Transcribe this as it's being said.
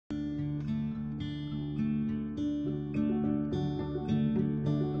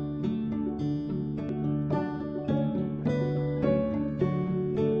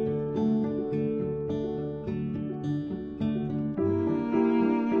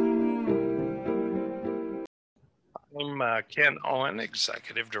Ken Owen,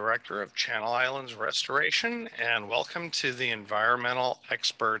 Executive Director of Channel Islands Restoration, and welcome to the Environmental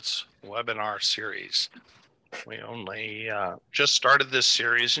Experts webinar series. We only just started this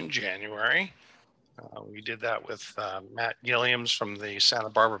series in January. We did that with Matt Gilliams from the Santa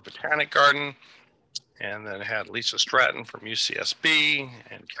Barbara Botanic Garden, and then had Lisa Stratton from UCSB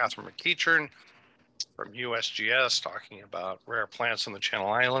and Catherine McEachern from USGS talking about rare plants on the Channel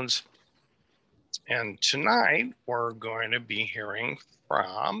Islands. And tonight we're going to be hearing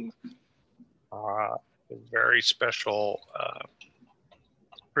from a very special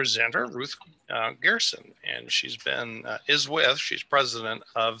presenter, Ruth Gerson, and she's president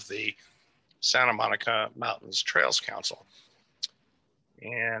of the Santa Monica Mountains Trails Council.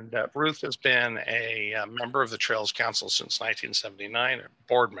 And Ruth has been a member of the Trails Council since 1979, a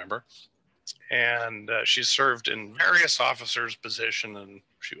board member. And she's served in various officers' positions, and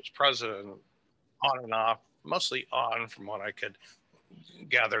she was president on and off, mostly on from what I could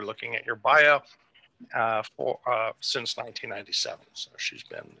gather looking at your bio, since 1997. So she's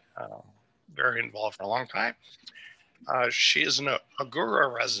been very involved for a long time. She is an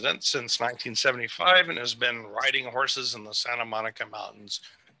Agoura resident since 1975 and has been riding horses in the Santa Monica Mountains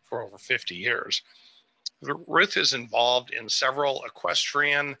for over 50 years. Ruth is involved in several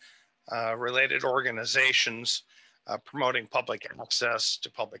equestrian related organizations promoting public access to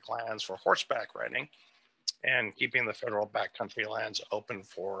public lands for horseback riding and keeping the federal backcountry lands open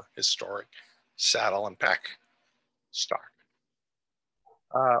for historic saddle and pack stock.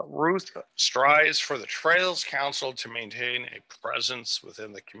 Ruth strives for the Trails Council to maintain a presence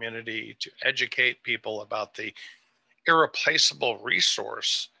within the community, to educate people about the irreplaceable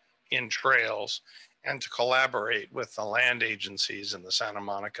resource in trails, and to collaborate with the land agencies in the Santa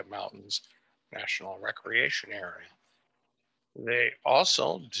Monica Mountains National Recreation Area. They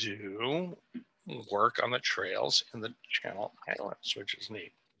also do work on the trails in the Channel Islands, which is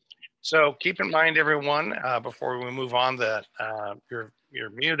neat. So keep in mind, everyone, before we move on, that you're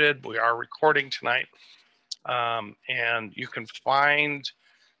muted. We are recording tonight, and you can find.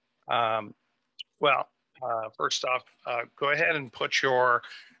 First off, go ahead and put your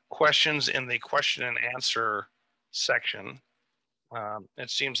questions in the question and answer section. It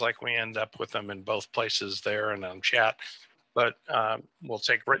seems like we end up with them in both places there and on chat, but we'll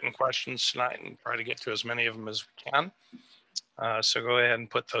take written questions tonight and try to get to as many of them as we can. So go ahead and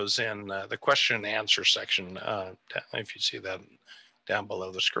put those in the question and answer section, if you see that down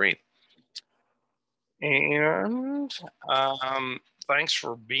below the screen. And thanks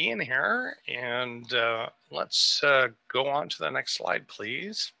for being here. And let's go on to the next slide,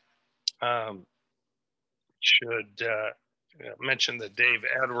 please. Should mention that Dave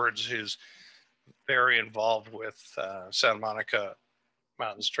Edwards, who's very involved with Santa Monica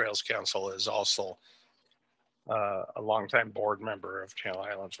Mountains Trails Council, is also a longtime board member of Channel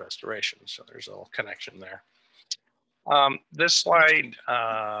Islands Restoration. So there's a little connection there. This slide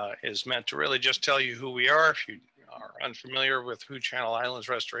is meant to really just tell you who we are. If you are unfamiliar with who Channel Islands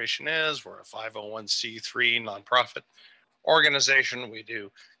Restoration is, we're a 501c3 nonprofit organization. We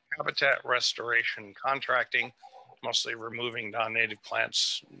do habitat restoration contracting, mostly removing non-native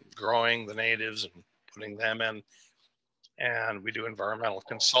plants, growing the natives and putting them in. And we do environmental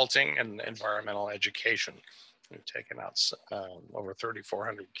consulting and environmental education. We've taken out over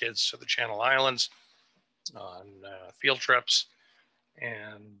 3,400 kids to the Channel Islands on field trips,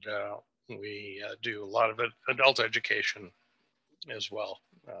 and we do a lot of adult education as well,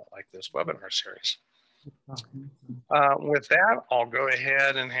 like this webinar series. With that, I'll go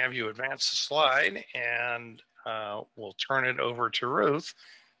ahead and have you advance the slide, and we'll turn it over to Ruth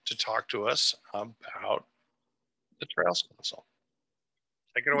to talk to us about the Trails Council.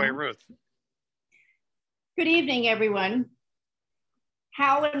 Take it away, Ruth. Good evening, everyone.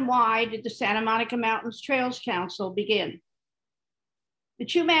 How and why did the Santa Monica Mountains Trails Council begin? The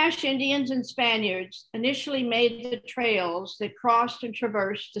Chumash Indians and Spaniards initially made the trails that crossed and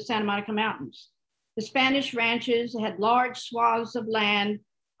traversed the Santa Monica Mountains. The Spanish ranches had large swaths of land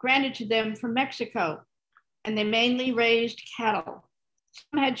granted to them from Mexico, and they mainly raised cattle.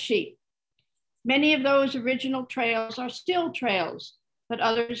 Some had sheep. Many of those original trails are still trails, but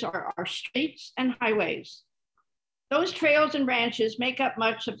others are streets and highways. Those trails and ranches make up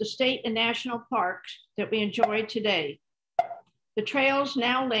much of the state and national parks that we enjoy today. The trails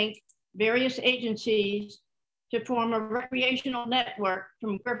now link various agencies to form a recreational network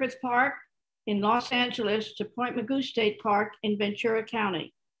from Griffith Park in Los Angeles to Point Mugu State Park in Ventura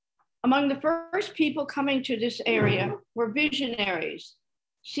County. Among the first people coming to this area were visionaries,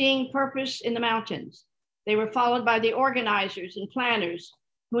 seeing purpose in the mountains. They were followed by the organizers and planners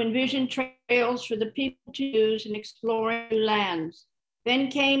who envisioned trails for the people to use in exploring new lands.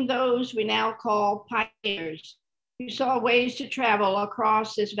 Then came those we now call pioneers, who saw ways to travel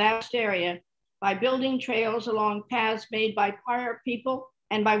across this vast area by building trails along paths made by prior people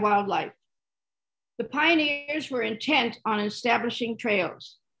and by wildlife. The pioneers were intent on establishing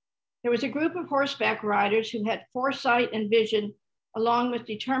trails. There was a group of horseback riders who had foresight and vision, along with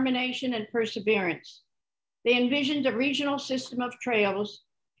determination and perseverance. They envisioned a regional system of trails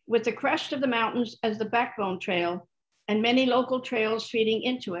with the crest of the mountains as the backbone trail and many local trails feeding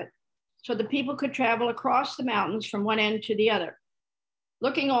into it, so the people could travel across the mountains from one end to the other.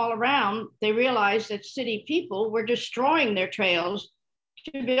 Looking all around, they realized that city people were destroying their trails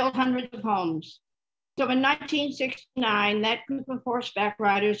to build hundreds of homes. So in 1969, that group of horseback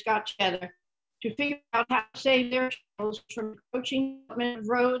riders got together to figure out how to save their trails from approaching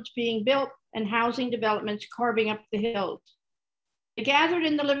roads being built and housing developments carving up the hills. They gathered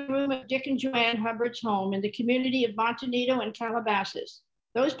in the living room of Dick and Joanne Hubbard's home in the community of Montanito and Calabasas.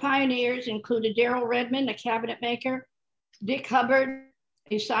 Those pioneers included Darrell Redmond, a cabinet maker, Dick Hubbard,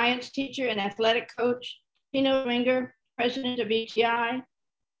 a science teacher and athletic coach, Pino Ringer, president of ETI,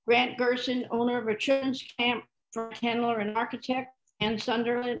 Grant Gerson, owner of a children's camp, Frank Handler, an architect, Ann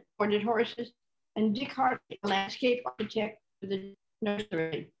Sunderland, ordered horses, and Dick Hartley, a landscape architect for the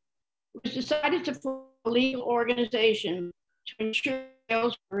nursery. It was decided to form a legal organization to ensure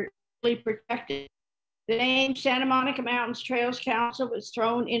trails were fully protected. The name Santa Monica Mountains Trails Council was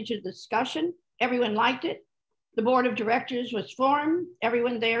thrown into discussion. Everyone liked it. The board of directors was formed.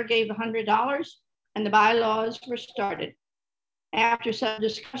 Everyone there gave $100, and the bylaws were started. After some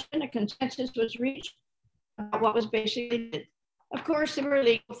discussion, a consensus was reached about what was basically did. Of course, there were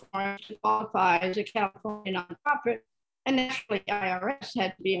legal forms to qualify as a California nonprofit, and naturally, IRS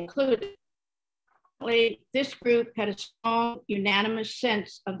had to be included. This group had a strong, unanimous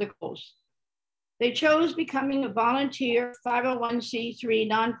sense of the goals. They chose becoming a volunteer 501c3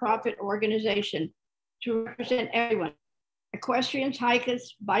 nonprofit organization to represent everyone: equestrians,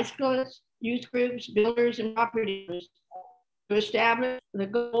 hikers, bicyclists, youth groups, builders, and property owners, to establish the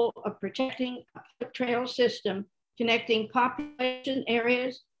goal of protecting a trail system connecting population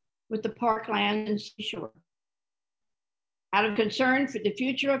areas with the parkland and seashore. Out of concern for the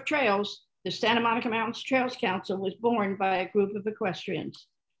future of trails, the Santa Monica Mountains Trails Council was born by a group of equestrians.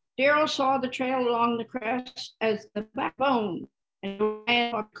 Darrell saw the trail along the crest as the backbone, and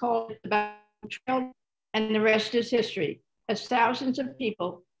called it the backbone trail, and the rest is history, as thousands of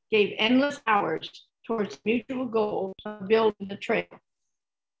people gave endless hours towards the mutual goal of building the trail.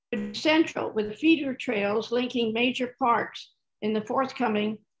 It was central with feeder trails linking major parks in the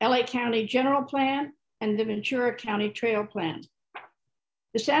forthcoming LA County General Plan and the Ventura County Trail Plan.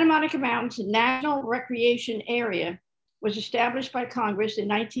 The Santa Monica Mountains National Recreation Area was established by Congress in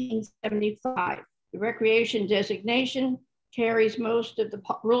 1975. The recreation designation carries most of the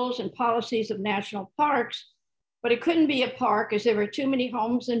rules and policies of national parks, but it couldn't be a park as there were too many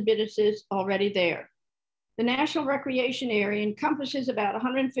homes and businesses already there. The National Recreation Area encompasses about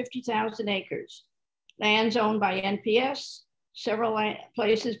 150,000 acres, lands owned by NPS, several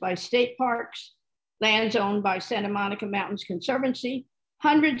places by state parks, lands owned by Santa Monica Mountains Conservancy,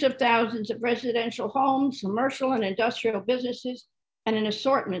 hundreds of thousands of residential homes, commercial and industrial businesses, and an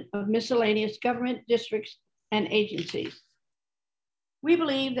assortment of miscellaneous government districts and agencies. We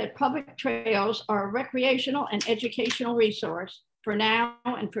believe that public trails are a recreational and educational resource for now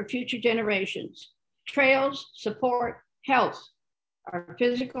and for future generations. Trails support health, our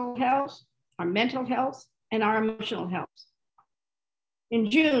physical health, our mental health, and our emotional health. In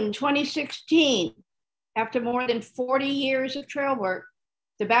June 2016, after more than 40 years of trail work,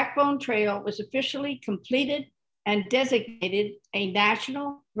 the Backbone Trail was officially completed and designated a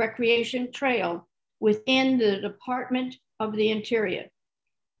National Recreation Trail within the Department of the Interior.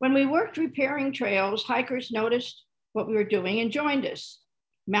 When we worked repairing trails, hikers noticed what we were doing and joined us.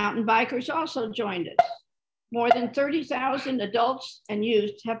 Mountain bikers also joined us. More than 30,000 adults and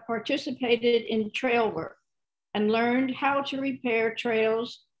youth have participated in trail work and learned how to repair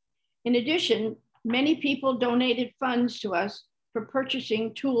trails. In addition, many people donated funds to us for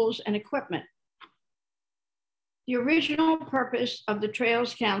purchasing tools and equipment. The original purpose of the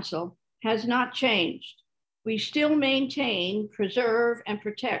Trails Council has not changed. We still maintain, preserve, and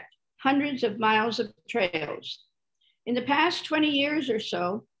protect hundreds of miles of trails. In the past 20 years or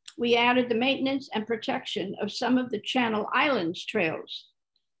so, we added the maintenance and protection of some of the Channel Islands trails.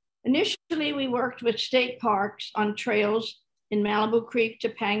 Initially, we worked with state parks on trails in Malibu Creek,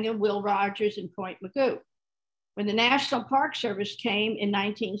 Topanga, Will Rogers, and Point Mugu. When the National Park Service came in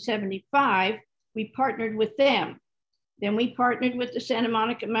 1975, we partnered with them. Then we partnered with the Santa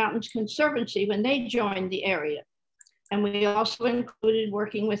Monica Mountains Conservancy when they joined the area. And we also included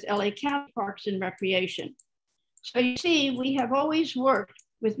working with LA County Parks and Recreation. So you see, we have always worked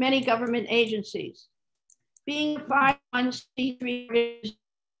with many government agencies. Being a 501c3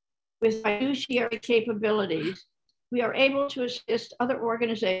 with fiduciary capabilities, we are able to assist other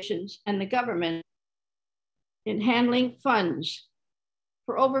organizations and the government in handling funds.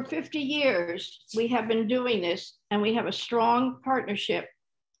 For over 50 years, we have been doing this, and we have a strong partnership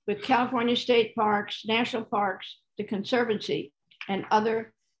with California State Parks, National Parks, the Conservancy, and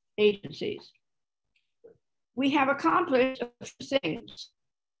other agencies. We have accomplished a few things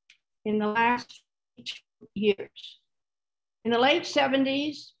in the last 2 years. In the late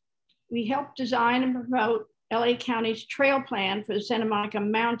 70s, we helped design and promote LA County's trail plan for the Santa Monica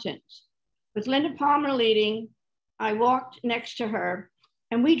Mountains. With Linda Palmer leading, I walked next to her,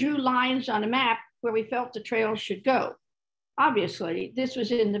 and we drew lines on a map where we felt the trails should go. Obviously, this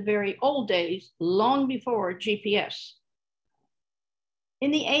was in the very old days, long before GPS.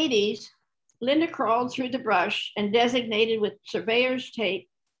 In the 80s, Linda crawled through the brush and designated with surveyor's tape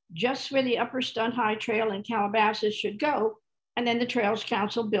just where the Upper Stunt High Trail in Calabasas should go, and then the Trails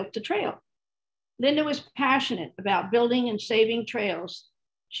Council built the trail. Linda was passionate about building and saving trails.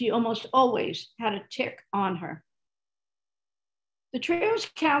 She almost always had a tick on her. The Trails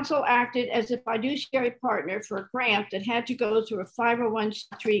Council acted as a fiduciary partner for a grant that had to go through a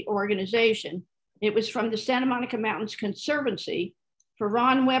 501c3 organization. It was from the Santa Monica Mountains Conservancy for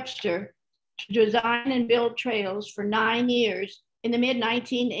Ron Webster to design and build trails for 9 years in the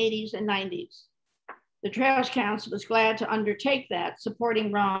mid-1980s and 90s. The Trails Council was glad to undertake that,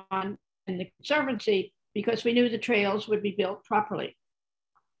 supporting Ron and the Conservancy because we knew the trails would be built properly.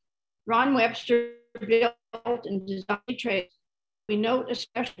 Ron Webster built and designed trails. We note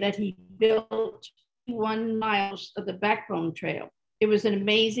especially that he built 1 miles of the Backbone Trail. It was an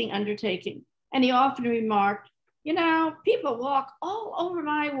amazing undertaking. And he often remarked, you know, people walk all over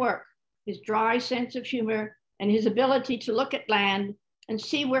my work. His dry sense of humor and his ability to look at land and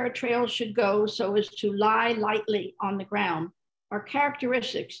see where a trail should go so as to lie lightly on the ground are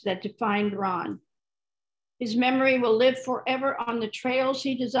characteristics that defined Ron. His memory will live forever on the trails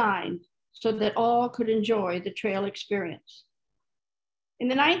he designed so that all could enjoy the trail experience. In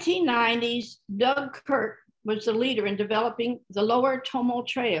the 1990s, Doug Kirk was the leader in developing the Lower Tomo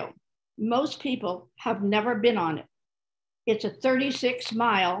Trail. Most people have never been on it. It's a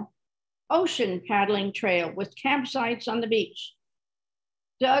 36-mile ocean paddling trail with campsites on the beach.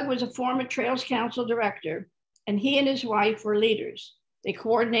 Doug was a former Trails Council director, and he and his wife were leaders. They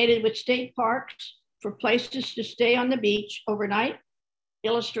coordinated with state parks for places to stay on the beach overnight,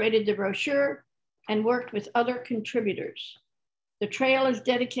 illustrated the brochure, and worked with other contributors. The trail is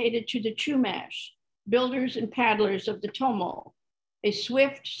dedicated to the Chumash, builders and paddlers of the Tomo, a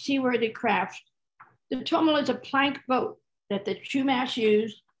swift, seaworthy craft. The Tomo is a plank boat that the Chumash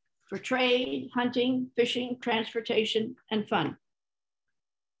used for trade, hunting, fishing, transportation, and fun.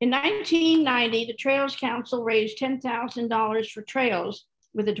 In 1990, the Trails Council raised $10,000 for trails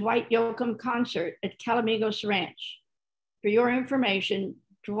with a Dwight Yoakam concert at Calamigos Ranch. For your information,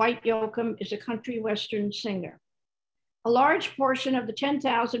 Dwight Yoakam is a country western singer. A large portion of the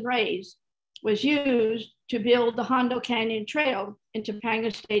 $10,000 raised was used to build the Hondo Canyon Trail in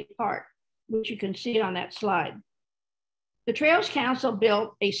Topanga State Park, which you can see on that slide. The Trails Council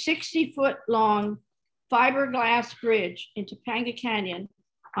built a 60-foot-long fiberglass bridge in Topanga Canyon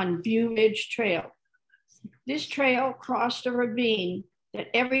on View Ridge Trail. This trail crossed a ravine that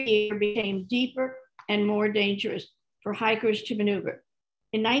every year became deeper and more dangerous for hikers to maneuver.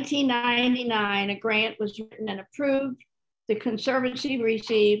 In 1999, a grant was written and approved. The Conservancy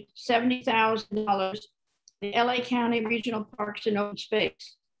received $70,000, the LA County Regional Parks and Open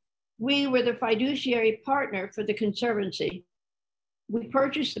Space. We were the fiduciary partner for the Conservancy. We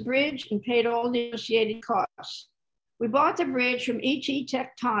purchased the bridge and paid all the associated costs. We bought the bridge from E.T.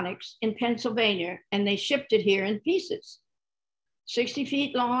 Tectonics in Pennsylvania, and they shipped it here in pieces. 60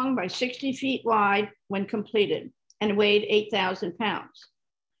 feet long by 60 feet wide when completed, and weighed 8,000 pounds.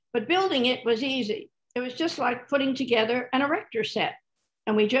 But building it was easy. It was just like putting together an erector set,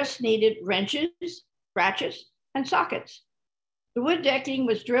 and we just needed wrenches, ratchets, and sockets. The wood decking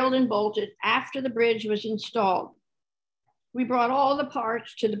was drilled and bolted after the bridge was installed. We brought all the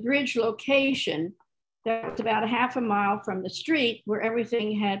parts to the bridge location that was about a half a mile from the street where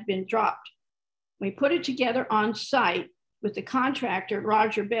everything had been dropped. We put it together on site with the contractor,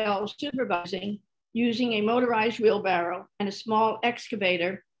 Roger Bell, supervising, using a motorized wheelbarrow and a small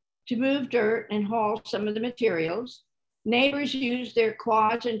excavator to move dirt and haul some of the materials. Neighbors used their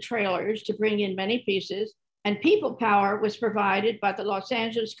quads and trailers to bring in many pieces, And people power was provided by the Los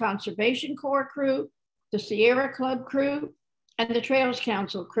Angeles Conservation Corps crew, the Sierra Club crew, and the Trails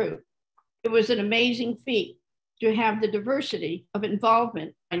Council crew. It was an amazing feat to have the diversity of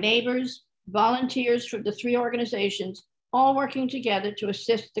involvement by neighbors, volunteers from the three organizations, all working together to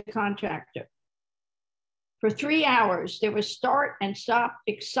assist the contractor. For 3 hours, there was start and stop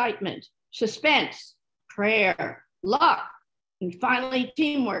excitement, suspense, prayer, luck, and finally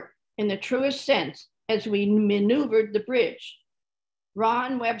teamwork in the truest sense as we maneuvered the bridge.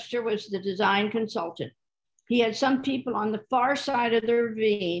 Ron Webster was the design consultant. He had some people on the far side of the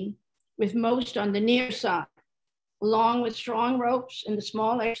ravine with most on the near side. Along with strong ropes and the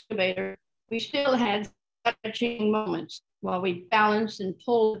small excavator, we still had touching moments while we balanced and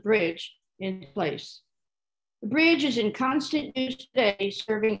pulled the bridge into place. The bridge is in constant use today,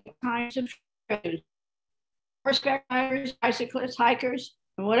 serving all kinds of trades: horseback riders, bicyclists, hikers,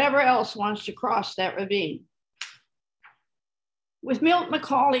 and whatever else wants to cross that ravine. With Milt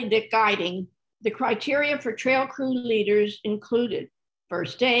McCauley guiding, the criteria for trail crew leaders included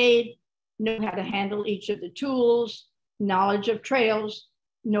first aid, know how to handle each of the tools, knowledge of trails,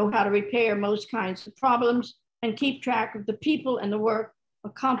 know how to repair most kinds of problems, and keep track of the people and the work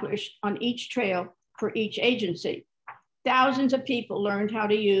accomplished on each trail for each agency. Thousands of people learned how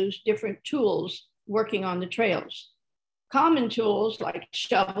to use different tools working on the trails. Common tools like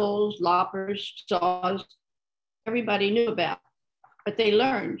shovels, loppers, saws, everybody knew about, but they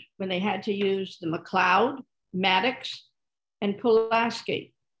learned when they had to use the McLeod, Maddox, and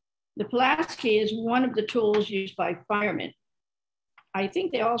Pulaski. The Pulaski is one of the tools used by firemen. I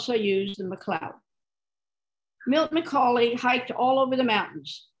think they also use the McLeod. Milt McCauley hiked all over the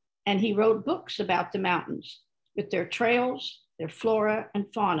mountains, and he wrote books about the mountains with their trails, their flora and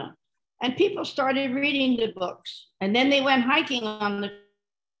fauna. And people started reading the books, and then they went hiking on the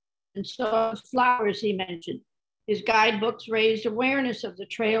and saw flowers he mentioned. His guidebooks raised awareness of the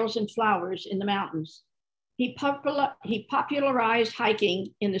trails and flowers in the mountains. He popularized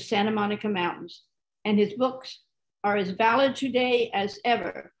hiking in the Santa Monica Mountains, and his books are as valid today as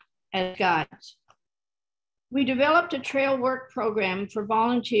ever as guides. We developed a trail work program for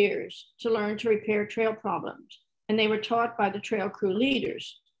volunteers to learn to repair trail problems, and they were taught by the trail crew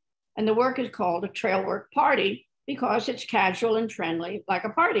leaders. And the work is called a trail work party because it's casual and friendly, like a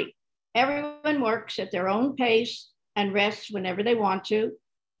party. Everyone works at their own pace and rests whenever they want to.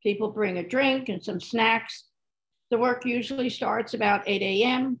 People bring a drink and some snacks. The work usually starts about 8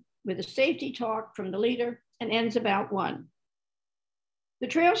 a.m. with a safety talk from the leader and ends about 1. The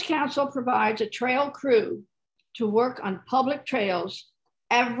Trails Council provides a trail crew to work on public trails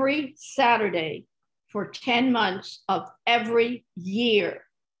every Saturday for 10 months of every year.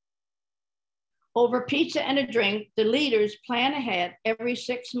 Over pizza and a drink, the leaders plan ahead every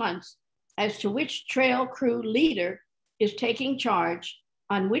 6 months as to which trail crew leader is taking charge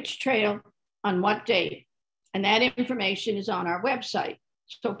on which trail on what date. And that information is on our website,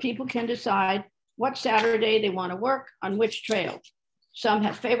 so people can decide what Saturday they want to work on which trail. Some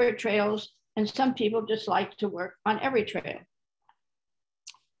have favorite trails, and some people just like to work on every trail.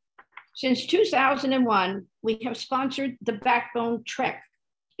 Since 2001, we have sponsored the Backbone Trek,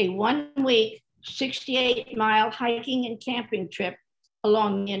 a 1-week, 68-mile hiking and camping trip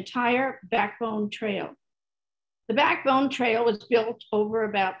along the entire Backbone Trail. The Backbone Trail was built over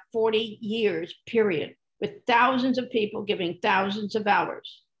about 40 years, period, with thousands of people giving thousands of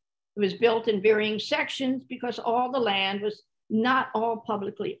hours. It was built in varying sections because all the land was not all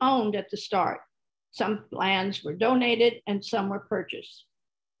publicly owned at the start. Some lands were donated and some were purchased.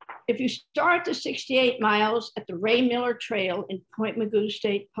 If you start the 68 miles at the Ray Miller Trail in Point Mugu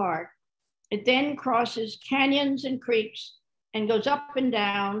State Park, it then crosses canyons and creeks and goes up and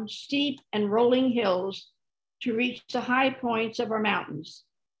down steep and rolling hills to reach the high points of our mountains,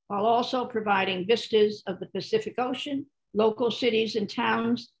 while also providing vistas of the Pacific Ocean, local cities and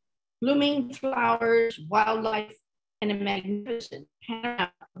towns, blooming flowers, wildlife, and a magnificent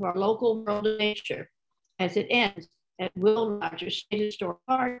panorama of our local world of nature as it ends at Will Rogers State Historic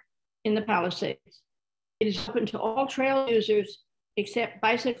Park in the Palisades. It is open to all trail users, except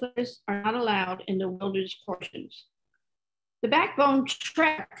bicyclists are not allowed in the wilderness portions. The Backbone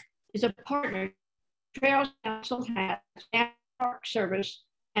Trek is a partner Trails Council has with Park Service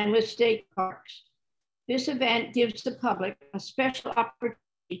and with state parks. This event gives the public a special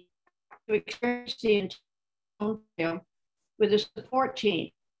opportunity to experience the entire trail with a support team.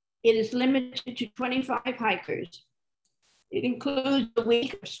 It is limited to 25 hikers. It includes a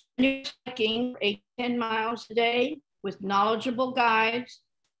week of hiking for 8-10 miles a day with knowledgeable guides,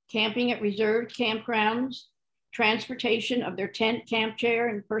 camping at reserved campgrounds, transportation of their tent, camp chair,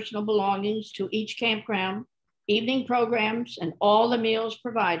 and personal belongings to each campground, evening programs, and all the meals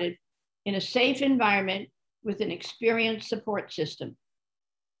provided in a safe environment with an experienced support system.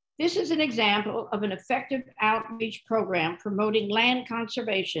 This is an example of an effective outreach program promoting land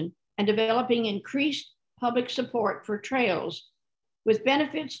conservation and developing increased public support for trails with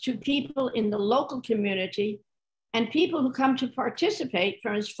benefits to people in the local community and people who come to participate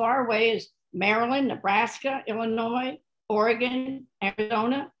from as far away as Maryland, Nebraska, Illinois, Oregon,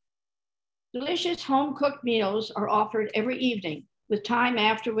 Arizona. Delicious home-cooked meals are offered every evening with time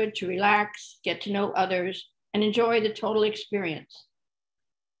afterward to relax, get to know others, and enjoy the total experience.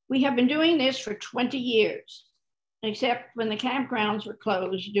 We have been doing this for 20 years, except when the campgrounds were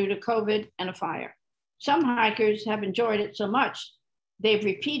closed due to COVID and a fire. Some hikers have enjoyed it so much, they've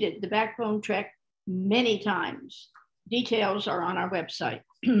repeated the Backbone Trek many times. Details are on our website.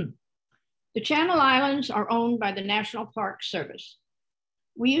 The Channel Islands are owned by the National Park Service.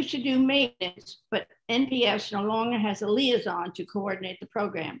 We used to do maintenance, but NPS no longer has a liaison to coordinate the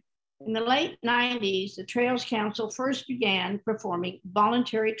program. In the late 90s, the Trails Council first began performing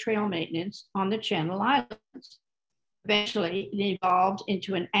voluntary trail maintenance on the Channel Islands. Eventually, it evolved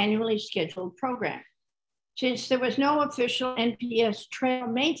into an annually scheduled program. Since there was no official NPS trail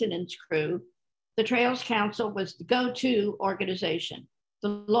maintenance crew, the Trails Council was the go-to organization.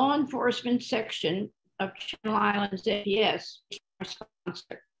 The law enforcement section of Channel Islands NPS became our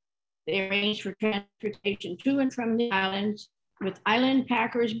sponsor. They arranged for transportation to and from the islands with island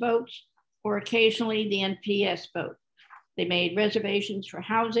packers boats or occasionally the NPS boat. They made reservations for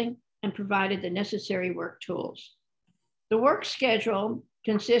housing and provided the necessary work tools. The work schedule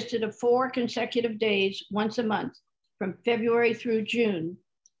consisted of 4 consecutive days once a month from February through June,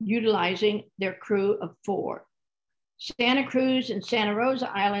 utilizing their crew of 4. Santa Cruz and Santa Rosa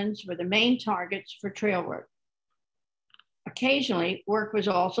Islands were the main targets for trail work. Occasionally, work was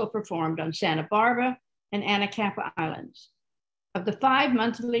also performed on Santa Barbara and Anacapa Islands. Of the 5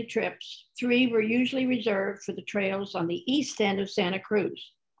 monthly trips, 3 were usually reserved for the trails on the east end of Santa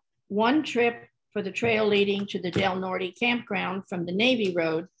Cruz. 1 trip for the trail leading to the Del Norte campground from the Navy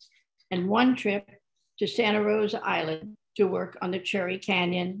Road, and 1 trip to Santa Rosa Island to work on the Torrey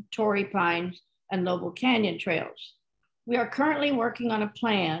Canyon, Torrey Pines, and Lobo Canyon trails. We are currently working on a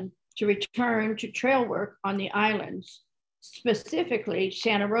plan to return to trail work on the islands, specifically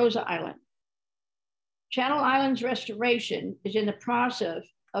Santa Rosa Island. Channel Islands Restoration is in the process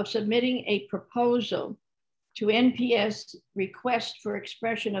of submitting a proposal to NPS request for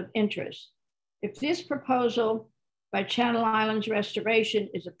expression of interest. If this proposal by Channel Islands Restoration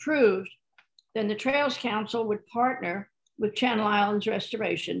is approved, then the Trails Council would partner with Channel Islands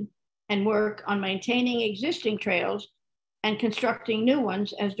Restoration and work on maintaining existing trails and constructing new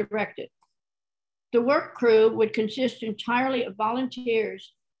ones as directed. The work crew would consist entirely of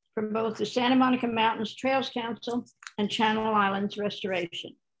volunteers from both the Santa Monica Mountains Trails Council and Channel Islands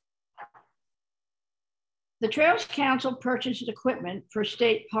Restoration. The Trails Council purchased equipment for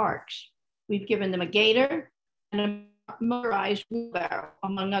state parks. We've given them a gator and a motorized wheelbarrow,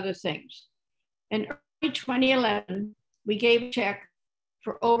 among other things. In early 2011, we gave a check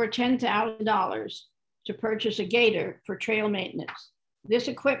for over $10,000 to purchase a gator for trail maintenance. This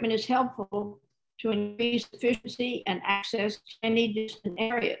equipment is helpful to increase efficiency and access to many distant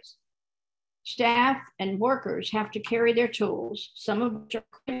areas. Staff and workers have to carry their tools, some of which are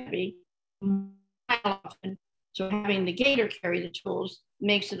heavy, often, so having the gator carry the tools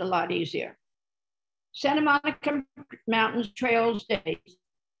makes it a lot easier. Santa Monica Mountains Trails Day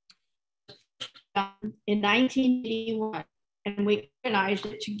in 1981, and we organized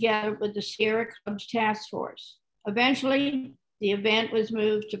it together with the Sierra Club's task force. Eventually, the event was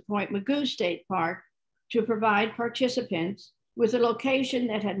moved to Point Mugu State Park to provide participants with a location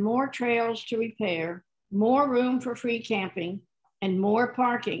that had more trails to repair, more room for free camping, and more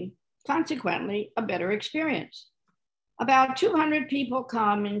parking, consequently, a better experience. About 200 people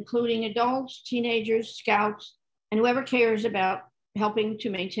come, including adults, teenagers, scouts, and whoever cares about helping to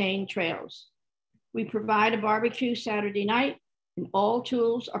maintain trails. We provide a barbecue Saturday night, and all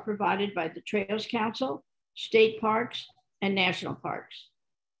tools are provided by the Trails Council, state parks, and national parks.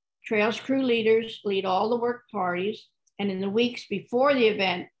 Trails crew leaders lead all the work parties, and in the weeks before the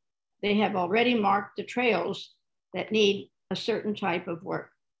event, they have already marked the trails that need a certain type of work.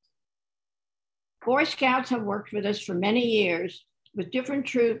 Boy Scouts have worked with us for many years, with different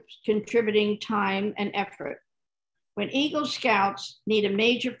troops contributing time and effort. When Eagle Scouts need a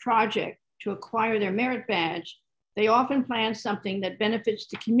major project to acquire their merit badge, they often plan something that benefits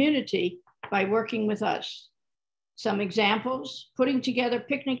the community by working with us. Some examples: putting together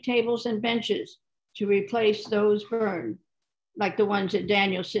picnic tables and benches to replace those burned, like the ones at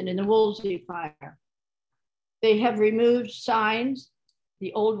Danielson in the Woolsey fire. They have removed signs,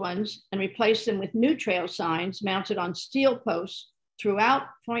 the old ones, and replaced them with new trail signs mounted on steel posts throughout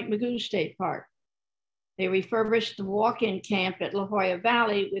Point Mugu State Park. They refurbished the walk-in camp at La Jolla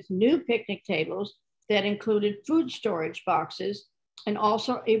Valley with new picnic tables that included food storage boxes, and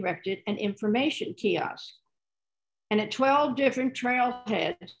also erected an information kiosk. And at 12 different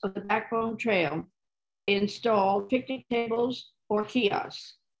trailheads of the Backbone Trail, they installed picnic tables or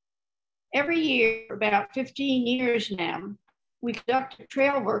kiosks. Every year, for about 15 years now, we conduct a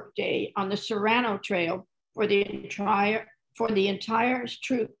trail work day on the Serrano Trail for the entire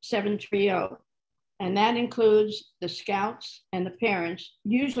Troop 730. And that includes the scouts and the parents,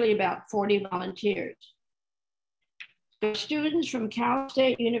 usually about 40 volunteers. There are students from Cal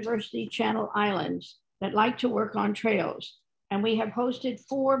State University Channel Islands that like to work on trails, and we have hosted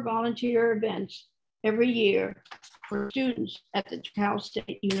 4 volunteer events every year for students at the Cal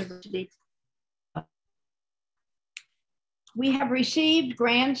State University. We have received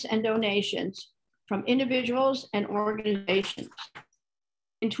grants and donations from individuals and organizations.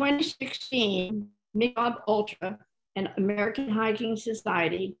 In 2016, Mi'kmaq Ultra and American Hiking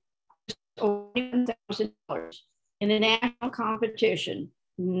Society over $1,000 in a national competition,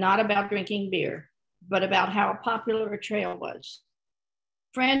 not about drinking beer, but about how popular a trail was.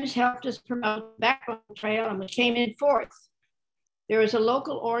 Friends helped us promote the Backbone Trail and we came in 4th. There is a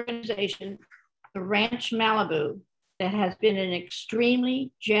local organization, the Ranch Malibu, that has been an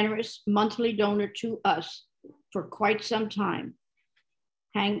extremely generous monthly donor to us for quite some time.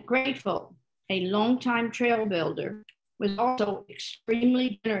 Hank Grateful, a longtime trail builder, was also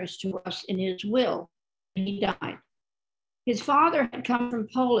extremely generous to us in his will when he died. His father had come from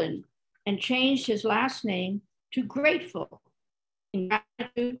Poland and changed his last name to Grateful in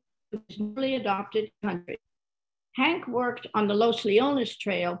gratitude to his newly adopted country. Hank worked on the Los Leones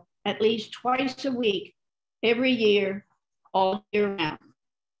Trail at least twice a week, every year, all year round.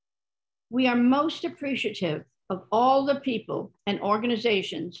 We are most appreciative of all the people and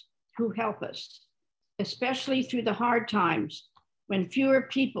organizations who help us, especially through the hard times when fewer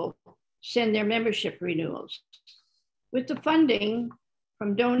people send their membership renewals. With the funding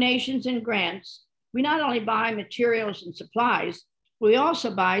from donations and grants, we not only buy materials and supplies, we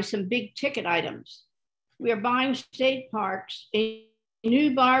also buy some big ticket items. We are buying state parks a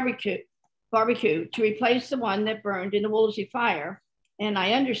new barbecue to replace the one that burned in the Woolsey fire. And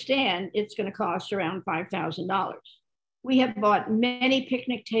I understand it's going to cost around $5,000. We have bought many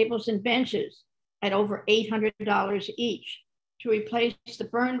picnic tables and benches at over $800 each to replace the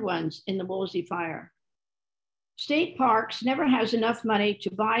burned ones in the Woolsey fire. State Parks never has enough money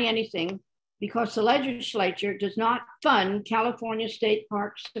to buy anything because the legislature does not fund California state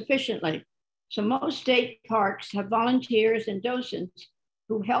parks sufficiently. So most state parks have volunteers and docents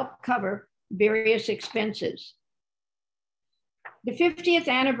who help cover various expenses. The 50th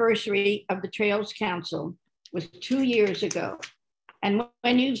anniversary of the Trails Council was 2 years ago. And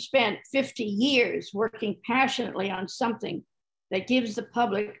when you've spent 50 years working passionately on something that gives the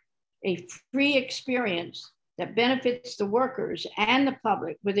public a free experience that benefits the workers and the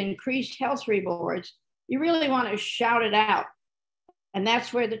public with increased health rewards, you really want to shout it out. And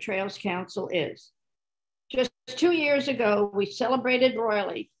that's where the Trails Council is. Just 2 years ago, we celebrated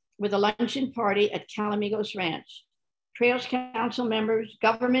royally with a luncheon party at Calamigos Ranch. Trails Council members,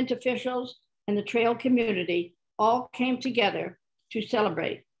 government officials, and the trail community all came together to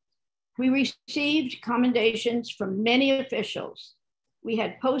celebrate. We received commendations from many officials. We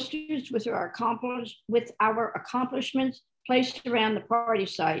had posters with our accomplishments placed around the party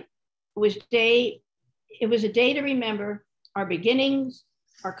site. It was a day to remember our beginnings,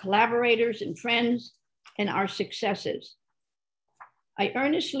 our collaborators and friends, and our successes. I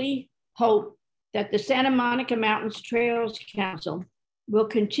earnestly hope that the Santa Monica Mountains Trails Council will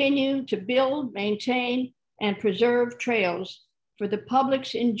continue to build, maintain, and preserve trails for the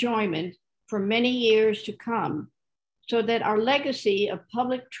public's enjoyment for many years to come, so that our legacy of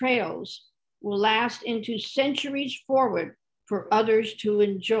public trails will last into centuries forward for others to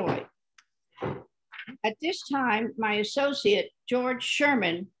enjoy. At this time, my associate, George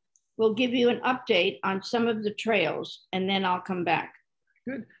Sherman, will give you an update on some of the trails, and then I'll come back.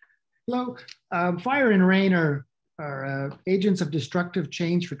 Good. Hello. Fire and rain are agents of destructive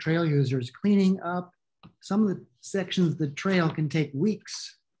change for trail users. Cleaning up some of the sections of the trail can take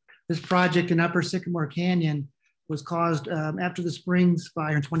weeks. This project in Upper Sycamore Canyon was caused after the Springs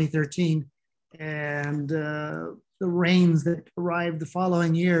fire in 2013, and the rains that arrived the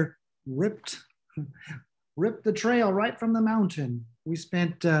following year ripped the trail right from the mountain. We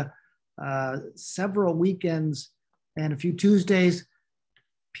spent several weekends and a few Tuesdays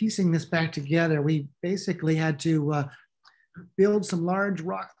piecing this back together, we basically had to build a large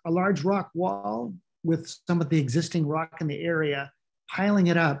rock wall with some of the existing rock in the area, piling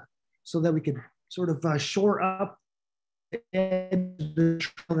it up so that we could sort of shore up the edge of the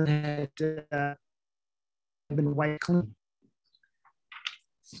trail that had been wiped clean.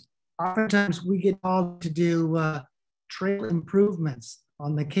 Oftentimes we get called to do trail improvements.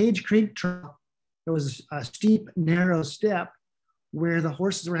 On the Cage Creek Trail, there was a steep, narrow step where the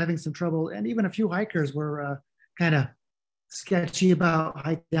horses were having some trouble, and even a few hikers were kind of sketchy about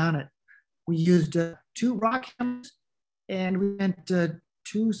hiking down it. We used 2 rock hammers, and we spent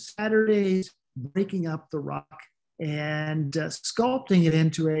 2 Saturdays breaking up the rock and sculpting it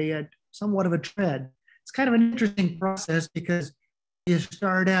into a somewhat of a tread. It's kind of an interesting process because you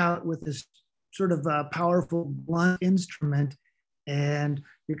start out with this sort of powerful blunt instrument, and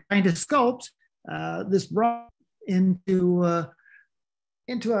you're trying to sculpt this rock into a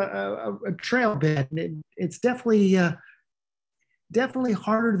trail bed. It's definitely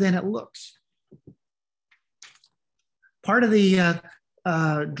harder than it looks. Part of the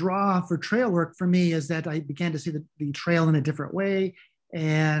draw for trail work for me is that I began to see the trail in a different way,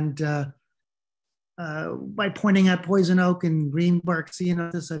 and by pointing at poison oak and greenbark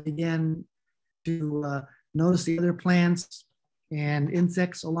ceanothus, I began to notice the other plants and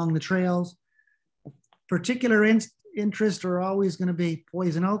insects along the trails. Particular interest are always going to be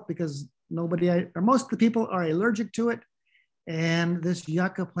poison oak because most of the people are allergic to it. And this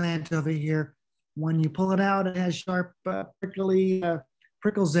yucca plant over here, when you pull it out, it has sharp, prickly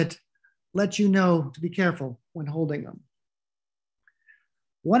prickles that let you know to be careful when holding them.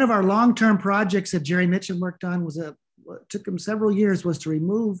 One of our long-term projects that Jerry Mitchum worked on took him several years, was to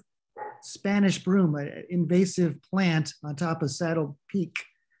remove Spanish broom, an invasive plant on top of Saddle Peak.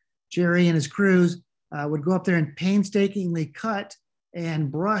 Jerry and his crews would go up there and painstakingly cut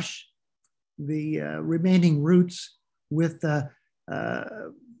and brush the remaining roots with a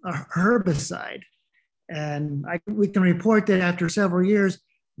herbicide. And we can report that after several years,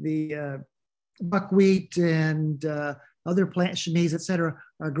 the buckwheat and other plant, chamise, et cetera,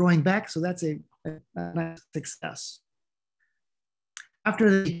 are growing back. So that's a nice success.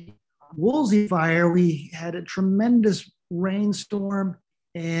 After the Woolsey fire, we had a tremendous rainstorm.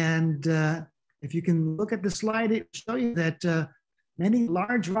 And if you can look at the slide, it will show you that many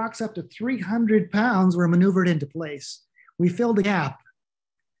large rocks up to 300 pounds were maneuvered into place. We filled a gap.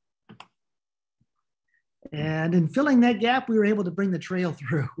 And in filling that gap, we were able to bring the trail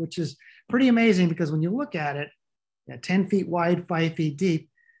through, which is pretty amazing because when you look at it, 10 feet wide, 5 feet deep,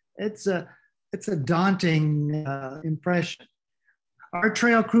 it's a daunting impression. Our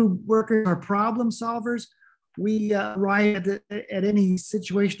trail crew workers are problem solvers. We arrive at any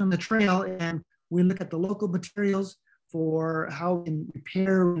situation on the trail and we look at the local materials for how we can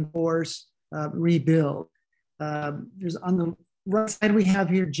repair, reinforce, rebuild. There's on the right side, we have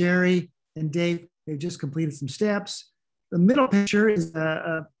here Jerry and Dave. They've just completed some steps. The middle picture is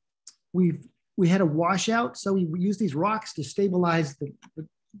we had a washout, so we used these rocks to stabilize the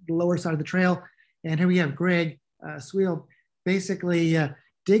lower side of the trail. And here we have Greg Sweel basically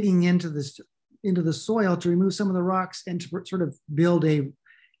digging into the soil to remove some of the rocks and to sort of build a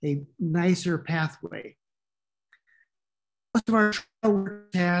nicer pathway. Most of our trail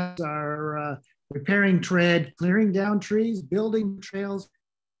work tasks are repairing tread, clearing down trees, building trails,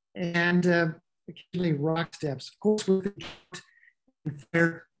 and occasionally rock steps. Of course,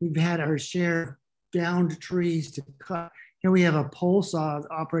 we've had our share of downed trees to cut. Here we have a pole saw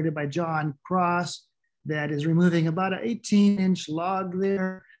operated by John Cross that is removing about an 18-inch log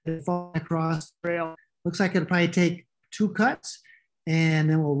there that falls across the trail. Looks like it'll probably take 2 cuts, and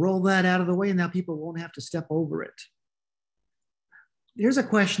then we'll roll that out of the way, and now people won't have to step over it. Here's a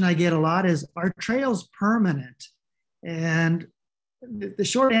question I get a lot is, are trails permanent? And the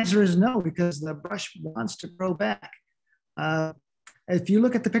short answer is no, because the brush wants to grow back. If you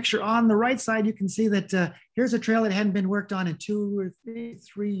look at the picture on the right side, you can see that here's a trail that hadn't been worked on in 2 or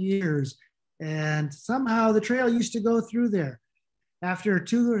 3 years. And somehow the trail used to go through there. After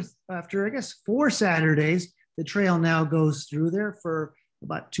I guess 4 Saturdays, the trail now goes through there for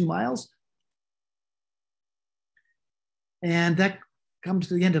about 2 miles. And that comes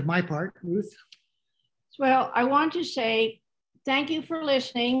to the end of my part. Ruth? Well, I want to say thank you for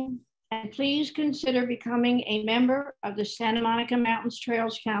listening, and please consider becoming a member of the Santa Monica Mountains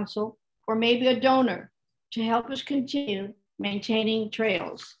Trails Council, or maybe a donor to help us continue maintaining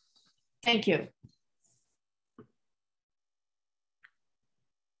trails. Thank you.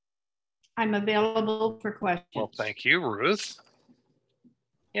 I'm available for questions. Well, thank you, Ruth.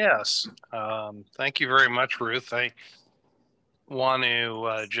 Yes, thank you very much, Ruth. want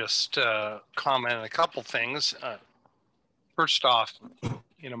to just comment on a couple things. First off,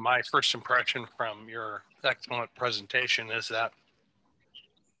 my first impression from your excellent presentation is that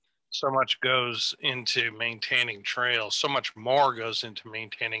so much goes into maintaining trails, so much more goes into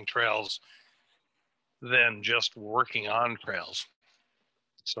maintaining trails than just working on trails.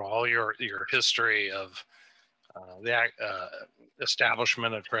 So all your history of the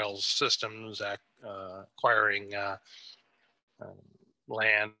establishment of trails systems, acquiring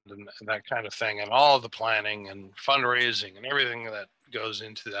land and that kind of thing, and all of the planning and fundraising and everything that goes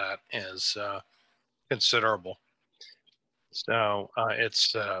into that is considerable. So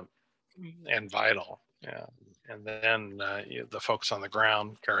it's and vital. Yeah. And then the folks on the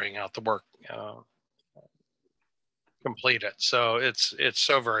ground carrying out the work complete it. So it's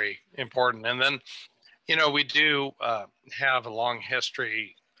so very important. And then, we do have a long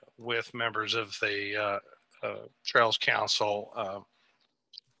history with members of the Trails Council,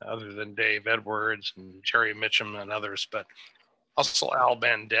 other than Dave Edwards and Jerry Mitchum and others, but also Al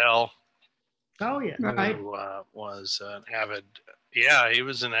Bandel. Oh, yeah. Right. Who was an avid, he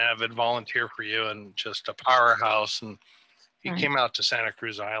was an avid volunteer for you and just a powerhouse. And he Right. came out to Santa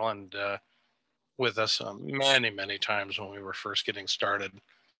Cruz Island with us many, many times when we were first getting started.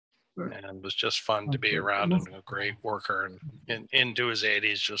 And it was just fun to be around, and a great worker, and into his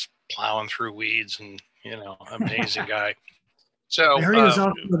 80s, just plowing through weeds, and amazing guy. So I heard he was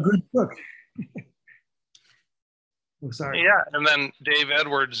also a good cook. Oh, sorry. Yeah, and then Dave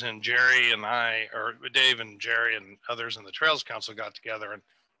Edwards and Jerry and Dave and Jerry and others in the Trails Council got together and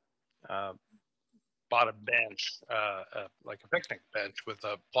bought a bench, like a picnic bench with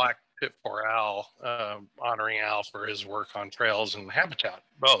a plaque for Al, honoring Al for his work on trails and habitat,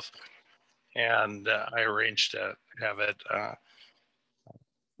 both. And I arranged to have it,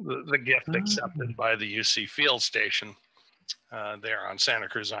 the gift accepted by the UC Field Station there on Santa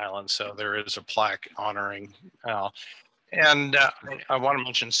Cruz Island. So there is a plaque honoring Al. And I want to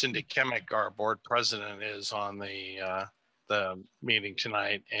mention Cindy Kimmick, our board president, is on the meeting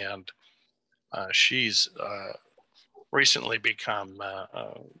tonight, and she's recently become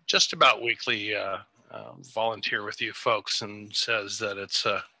just about weekly volunteer with you folks, and says that it's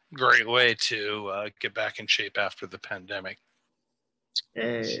a great way to get back in shape after the pandemic.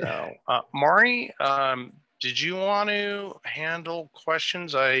 So, Maury, did you want to handle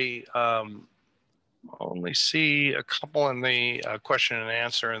questions? I only see a couple in the question and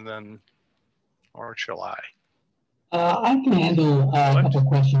answer, and then, or shall I? I can handle a couple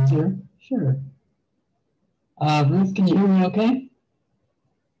questions here. Sure. Ruth, can you hear me okay?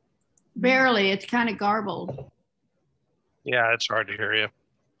 Barely. It's kind of garbled. Yeah, it's hard to hear you.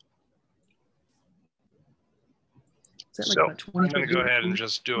 So I'm going to go ahead and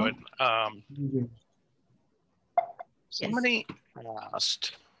just do it. Somebody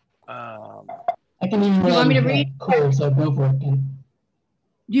asked. I can hear you. You want me to read? Cool, so go for it, Ken.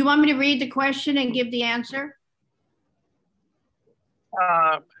 Do you want me to read the question and give the answer?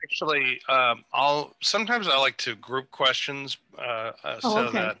 Actually, sometimes I like to group questions so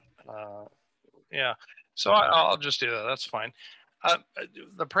okay. that, yeah. So I'll just do that. That's fine.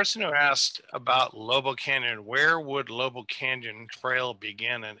 The person who asked about Lobo Canyon, where would Lobo Canyon Trail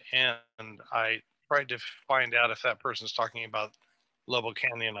begin and end? I tried to find out if that person's talking about Lobo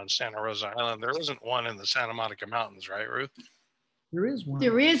Canyon on Santa Rosa Island. There isn't one in the Santa Monica Mountains, right, Ruth? There is one.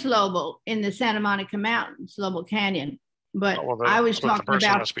 There is Lobo in the Santa Monica Mountains, Lobo Canyon, but well, I was talking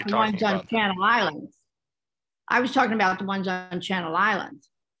about the ones on Channel Islands. I was talking about the ones on Channel Islands.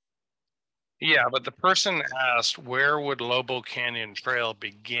 Yeah, but the person asked, where would Lobo Canyon Trail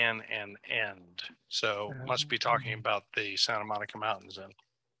begin and end? So must be talking about the Santa Monica Mountains then.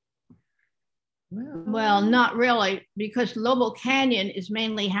 Well, not really, because Lobo Canyon is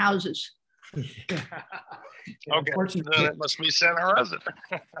mainly houses. Yeah, okay, then it must be Santa Rosa.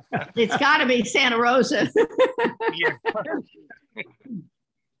 It's got to be Santa Rosa. Yeah.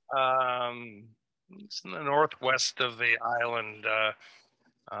 It's in the northwest of the island.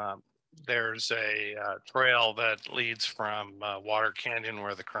 There's a trail that leads from Water Canyon,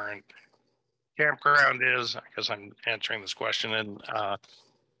 where the current campground is, because I'm answering this question, and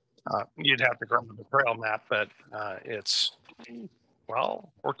you'd have to grab the trail map, but it's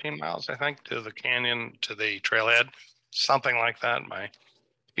 14 miles, I think, to the canyon, to the trailhead, something like that. My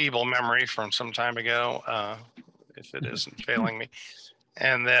feeble memory from some time ago, if it isn't failing me.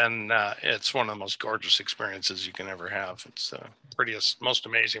 And then it's one of the most gorgeous experiences you can ever have. It's the prettiest, most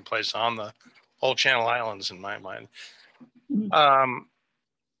amazing place on the whole Channel Islands, in my mind.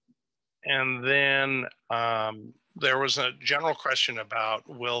 And then there was a general question about,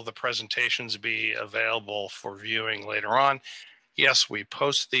 will the presentations be available for viewing later on? yes, we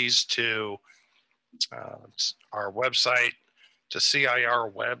post these to our website, to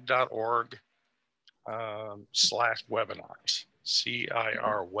cirweb.org /webinars,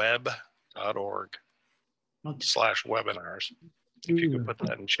 cirweb.org/webinars. If you could put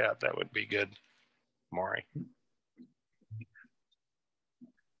that in chat, that would be good, Maury.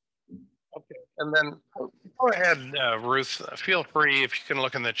 Okay, and then go ahead, Ruth. Feel free if you can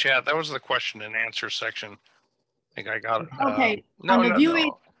look in the chat. That was the question and answer section. I think I got it. Okay. No.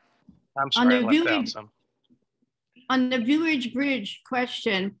 I'm sorry, I left out some. On the viewage bridge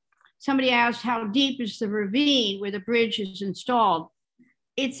question, somebody asked how deep is the ravine where the bridge is installed?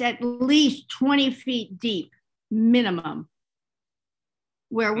 It's at least 20 feet deep, minimum,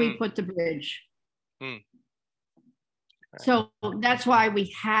 where we put the bridge. Okay. So that's why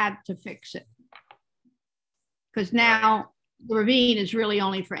we had to fix it. Because now the ravine is really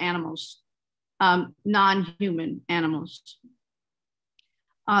only for animals, non-human animals.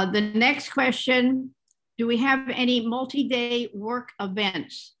 The next question, do we have any multi-day work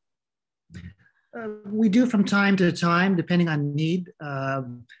events? We do from time to time, depending on need.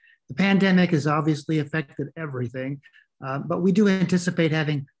 The pandemic has obviously affected everything, but we do anticipate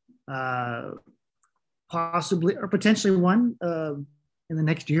having possibly or potentially one in the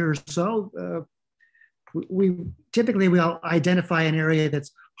next year or so. We'll identify an area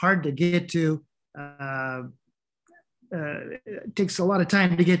that's hard to get to. It takes a lot of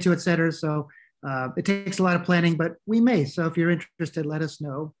time to get to, et cetera. So it takes a lot of planning, but we may. So if you're interested, let us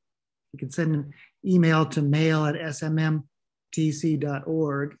know. You can send an email to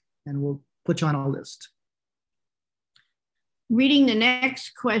mail@smmtc.org and we'll put you on a list. Reading the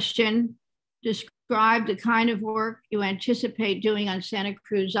next question, describe the kind of work you anticipate doing on Santa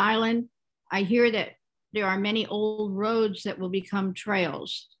Cruz Island. I hear that there are many old roads that will become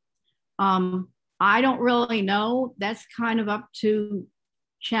trails. I don't really know. That's kind of up to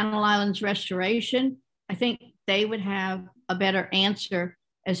Channel Islands Restoration. I think they would have a better answer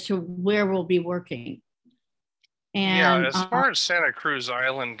as to where we'll be working. And, yeah, as far as Santa Cruz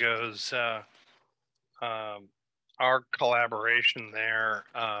Island goes, our collaboration there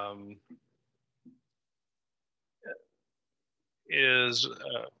is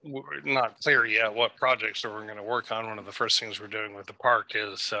not clear yet what projects that we're going to work on. One of the first things we're doing with the park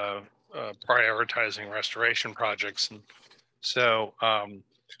is prioritizing restoration projects. And so I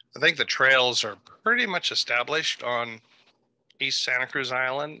think the trails are pretty much established on East Santa Cruz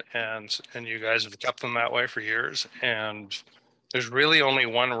Island, and you guys have kept them that way for years. And there's really only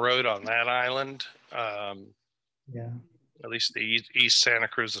one road on that island, at least the East Santa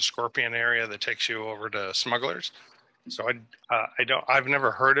Cruz, the Scorpion area that takes you over to Smugglers. So I've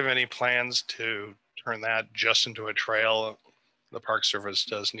never heard of any plans to turn that just into a trail. The Park Service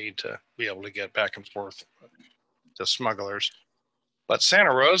does need to be able to get back and forth to Smugglers. But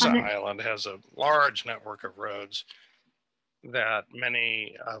Santa Rosa Island has a large network of roads that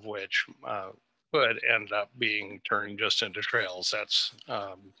many of which could end up being turned just into trails. That's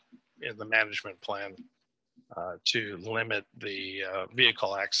in the management plan to limit the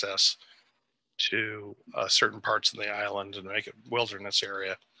vehicle access to certain parts of the island and make it wilderness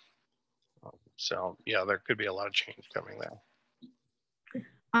area. So yeah, there could be a lot of change coming there.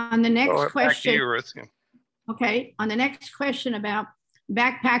 On the next question, back to you, Ruth. Okay, on the next question about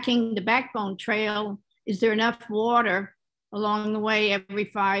backpacking the Backbone Trail, is there enough water along the way every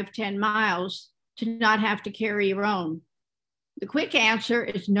 5-10 miles to not have to carry your own? The quick answer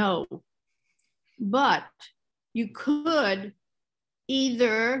is no, but you could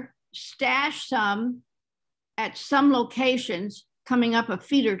either stash some at some locations coming up a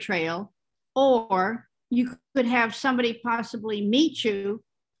feeder trail, or you could have somebody possibly meet you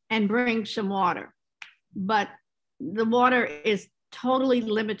and bring some water. But the water is totally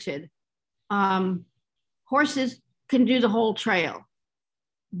limited. Horses can do the whole trail,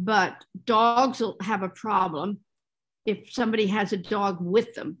 but dogs will have a problem if somebody has a dog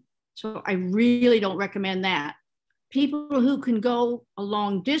with them. So I really don't recommend that. People who can go a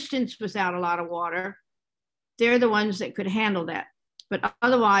long distance without a lot of water, they're the ones that could handle that. But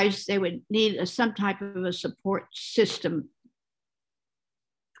otherwise, they would need some type of a support system.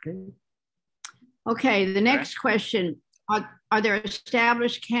 Okay, the next question. Are there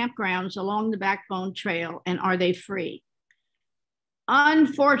established campgrounds along the Backbone Trail, and are they free?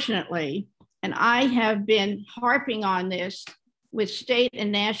 Unfortunately, and I have been harping on this with state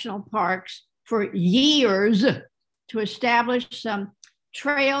and national parks for years, to establish some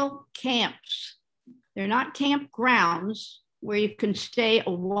trail camps. They're not campgrounds where you can stay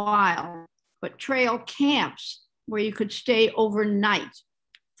a while, but trail camps where you could stay overnight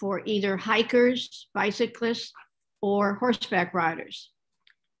for either hikers, bicyclists, or horseback riders.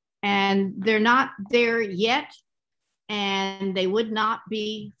 And they're not there yet, and they would not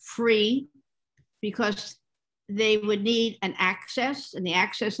be free because they would need an access, and the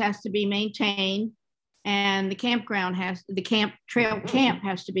access has to be maintained, and the campground trail camp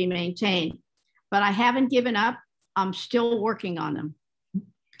has to be maintained. But I haven't given up. I'm still working on them.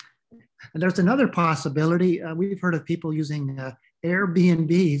 And there's another possibility. We've heard of people using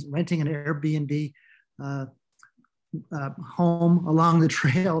Airbnbs, renting an Airbnb home along the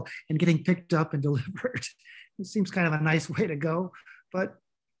trail and getting picked up and delivered. It seems kind of a nice way to go, but.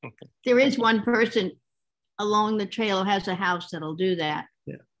 There is one person along the trail who has a house that'll do that.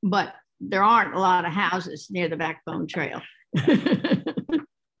 Yeah. But there aren't a lot of houses near the Backbone Trail.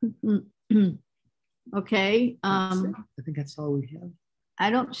 Okay. I think that's all we have. I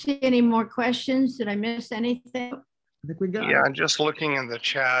don't see any more questions. Did I miss anything? I think we got Yeah, it. I'm just looking in the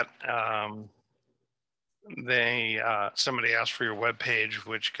chat. Somebody asked for your webpage,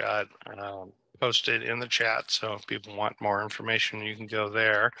 which got posted in the chat. So if people want more information, you can go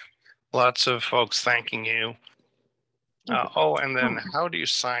there. Lots of folks thanking you. And then how do you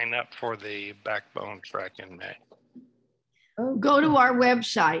sign up for the Backbone Trek in May? Go to our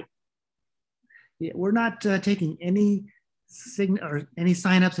website. Yeah, we're not taking any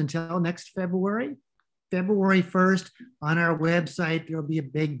signups until next February. February 1st on our website, there'll be a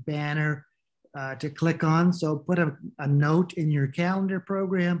big banner to click on. So put a note in your calendar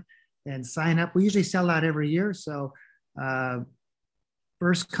program and sign up. We usually sell out every year. So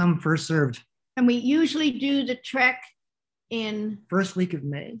first come, first served. And we usually do the trek in first week of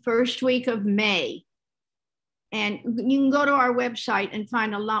May. First week of May. And you can go to our website and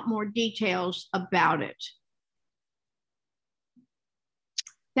find a lot more details about it.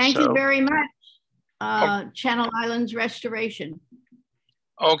 Thank you very much, Channel Islands Restoration.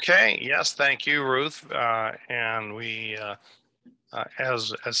 Okay, yes, thank you, Ruth. And we,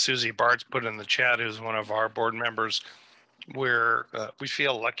 as Susie Bartz put in the chat, who's one of our board members, we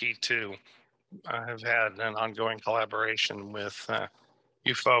feel lucky to have had an ongoing collaboration with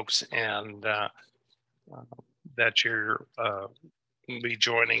you folks, and that you're be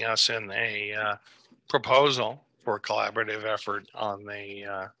joining us in a proposal for a collaborative effort on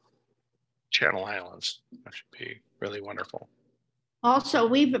the Channel Islands. That should be really wonderful. Also,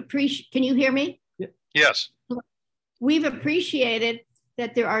 can you hear me? Yes. We've appreciated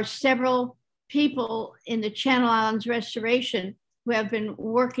that there are several people in the Channel Islands Restoration who have been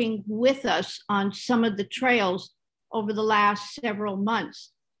working with us on some of the trails over the last several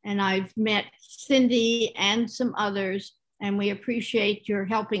months. And I've met Cindy and some others, and we appreciate your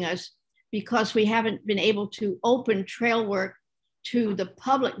helping us because we haven't been able to open trail work to the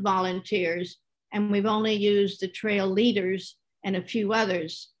public volunteers, and we've only used the trail leaders and a few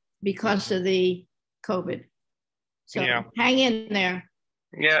others because of the COVID. So yeah. Hang in there.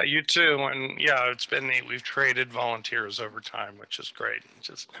 Yeah, you too. And yeah, it's been neat. We've traded volunteers over time, which is great.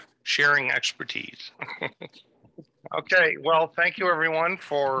 Just sharing expertise. Okay, well, thank you everyone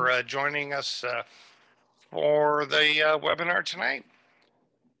for joining us for the webinar tonight.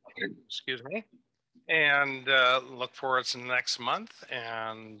 Excuse me. And look forward to next month.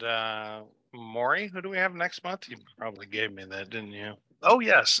 And Maury, who do we have next month? You probably gave me that, didn't you? Oh,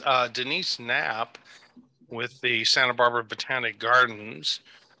 yes, Denise Knapp with the Santa Barbara Botanic Gardens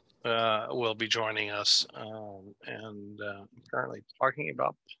will be joining us and currently talking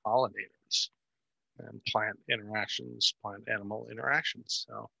about pollinators and plant interactions, plant-animal interactions.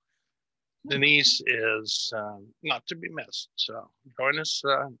 So Denise is not to be missed. So join us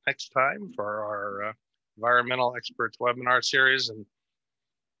next time for our Environmental Experts webinar series. And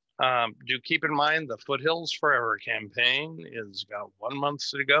do keep in mind the Foothills Forever campaign is got 1 month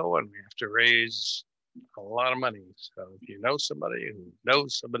to go, and we have to raise a lot of money. So if you know somebody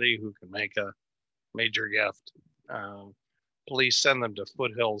who can make a major gift, please send them to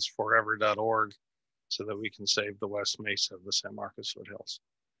foothillsforever.org so that we can save the West Mesa of the San Marcos foothills.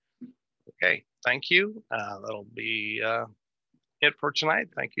 Okay, thank you. That'll be it for tonight.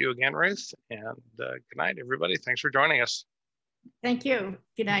 Thank you again, Ruth, and good night, everybody. Thanks for joining us. Thank you.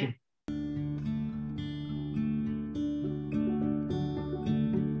 Good night.